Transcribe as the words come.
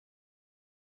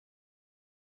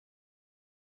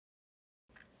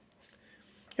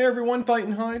Hey everyone, Fight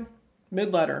and Hide.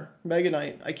 Mid-ladder,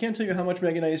 Megaknight. I can't tell you how much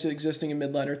Megaknight is existing in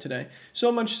mid-ladder today.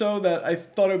 So much so that I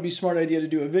thought it would be a smart idea to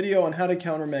do a video on how to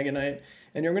counter Megaknight.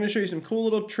 And I'm going to show you some cool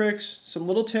little tricks, some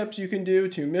little tips you can do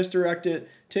to misdirect it,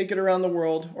 take it around the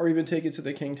world, or even take it to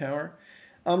the King Tower.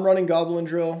 I'm running Goblin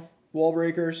Drill,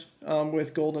 Wallbreakers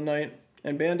with Golden Knight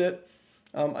and Bandit.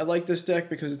 I like this deck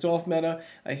because it's off meta.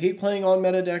 I hate playing on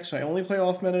meta decks, so I only play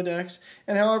off meta decks.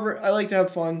 And however, I like to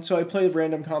have fun, so I play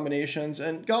random combinations.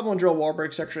 And Goblin Drill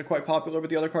Wallbreakers is actually quite popular, but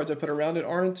the other cards I put around it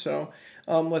aren't. So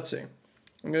let's see.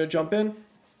 I'm going to jump in.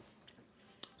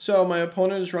 So my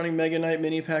opponent is running Megaknight,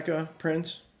 Mini P.E.K.K.A,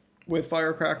 Prince with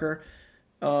Firecracker,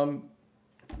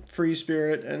 Free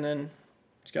Spirit, and then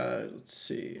he's got, let's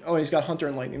see. Oh, he's got Hunter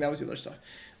and Lightning. That was the other stuff.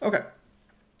 Okay.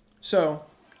 So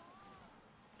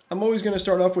I'm always going to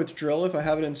start off with Drill if I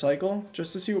have it in cycle,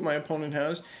 just to see what my opponent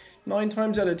has. 9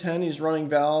 times out of 10, he's running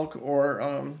Valk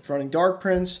or running Dark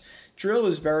Prince. Drill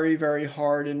is very, very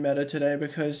hard in meta today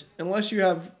because unless you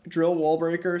have Drill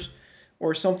Wallbreakers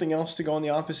or something else to go in the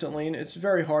opposite lane, it's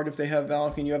very hard if they have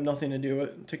Valk and you have nothing to do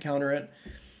to counter it.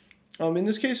 In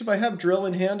this case, if I have Drill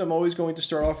in hand, I'm always going to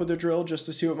start off with a Drill just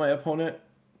to see what my opponent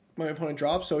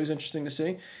drops. So always interesting to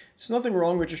see. It's nothing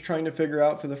wrong with just trying to figure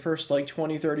out for the first like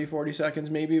 20, 30, 40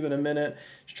 seconds, maybe even a minute.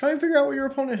 Just try and figure out what your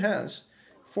opponent has.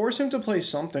 Force him to play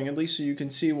something, at least so you can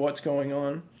see what's going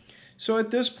on. So at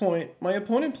this point, my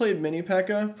opponent played Mini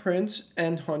P.E.K.K.A, Prince,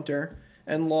 and Hunter,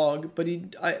 and Log, but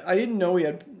I didn't know he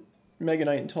had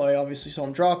Megaknight until I obviously saw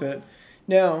him drop it.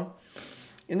 Now,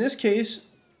 in this case,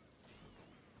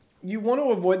 you want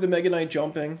to avoid the Megaknight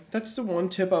jumping. That's the one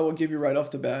tip I will give you right off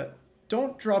the bat.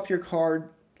 Don't drop your card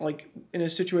like in a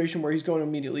situation where he's going to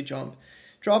immediately jump.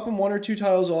 Drop him 1 or 2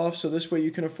 tiles off so this way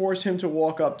you can force him to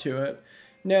walk up to it.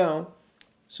 Now,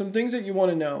 some things that you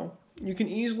want to know. You can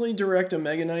easily direct a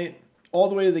Megaknight all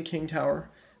the way to the King Tower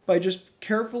by just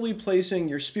carefully placing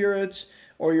your spirits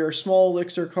or your small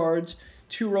elixir cards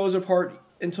 2 rows apart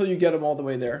until you get him all the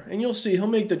way there. And you'll see he'll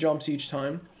make the jumps each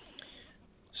time.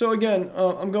 So again,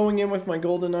 I'm going in with my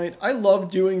Golden Knight. I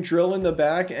love doing Drill in the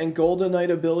back and Golden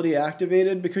Knight ability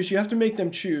activated because you have to make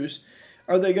them choose.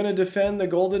 Are they going to defend the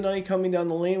Golden Knight coming down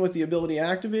the lane with the ability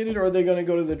activated, or are they going to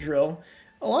go to the Drill?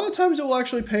 A lot of times it will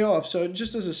actually pay off, so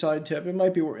just as a side tip, it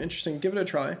might be interesting. Give it a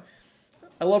try.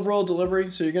 I love Royal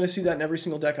Delivery, so you're going to see that in every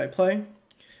single deck I play.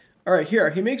 Alright, here,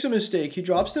 he makes a mistake. He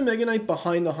drops the Megaknight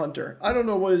behind the Hunter. I don't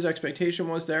know what his expectation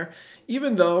was there,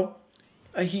 even though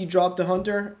he dropped the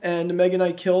Hunter and the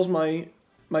Megaknight kills my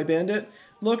Bandit.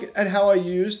 Look at how I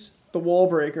used the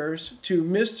Wallbreakers to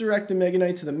misdirect the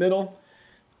Megaknight to the middle.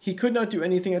 He could not do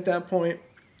anything at that point.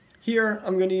 Here,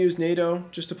 I'm going to use NATO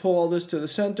just to pull all this to the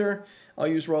center. I'll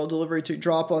use Royal Delivery to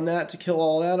drop on that to kill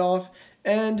all that off.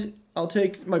 And I'll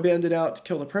take my Bandit out to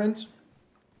kill the Prince.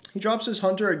 He drops his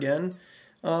Hunter again.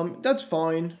 That's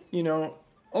fine, you know.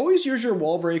 Always use your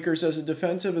Wallbreakers as a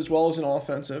defensive as well as an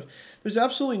offensive. There's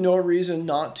absolutely no reason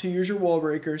not to use your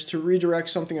Wallbreakers to redirect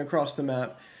something across the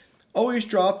map. Always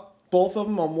drop both of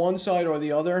them on one side or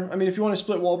the other. I mean, if you want to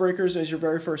split Wallbreakers as your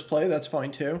very first play, that's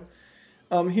fine too.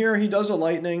 Here, he does a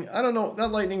Lightning. I don't know,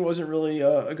 that Lightning wasn't really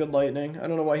a good Lightning. I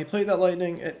don't know why he played that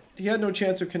Lightning. He had no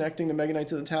chance of connecting the Megaknight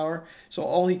to the tower, so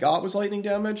all he got was Lightning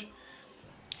damage.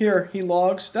 Here, he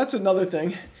logs. That's another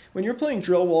thing. When you're playing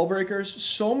Drill Wallbreakers,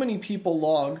 so many people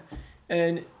log.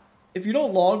 And if you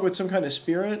don't log with some kind of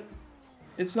spirit,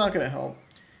 it's not going to help.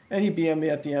 And he BM'd me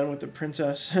at the end with the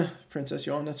Princess. Princess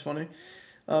Yawn, that's funny.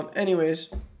 Anyways,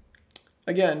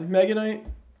 again, Megaknight,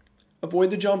 avoid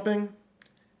the jumping.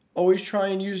 Always try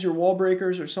and use your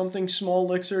Wallbreakers or something small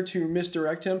elixir to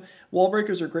misdirect him.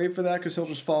 Wallbreakers are great for that because he'll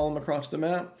just follow him across the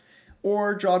map.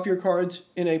 Or drop your cards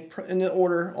in the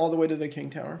order all the way to the King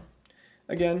Tower.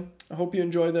 Again, I hope you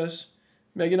enjoy this.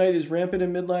 Megaknight is rampant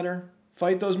in mid-ladder.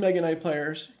 Fight those Megaknight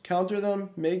players. Counter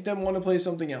them. Make them want to play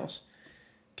something else.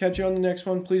 Catch you on the next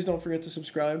one. Please don't forget to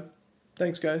subscribe.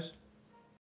 Thanks, guys.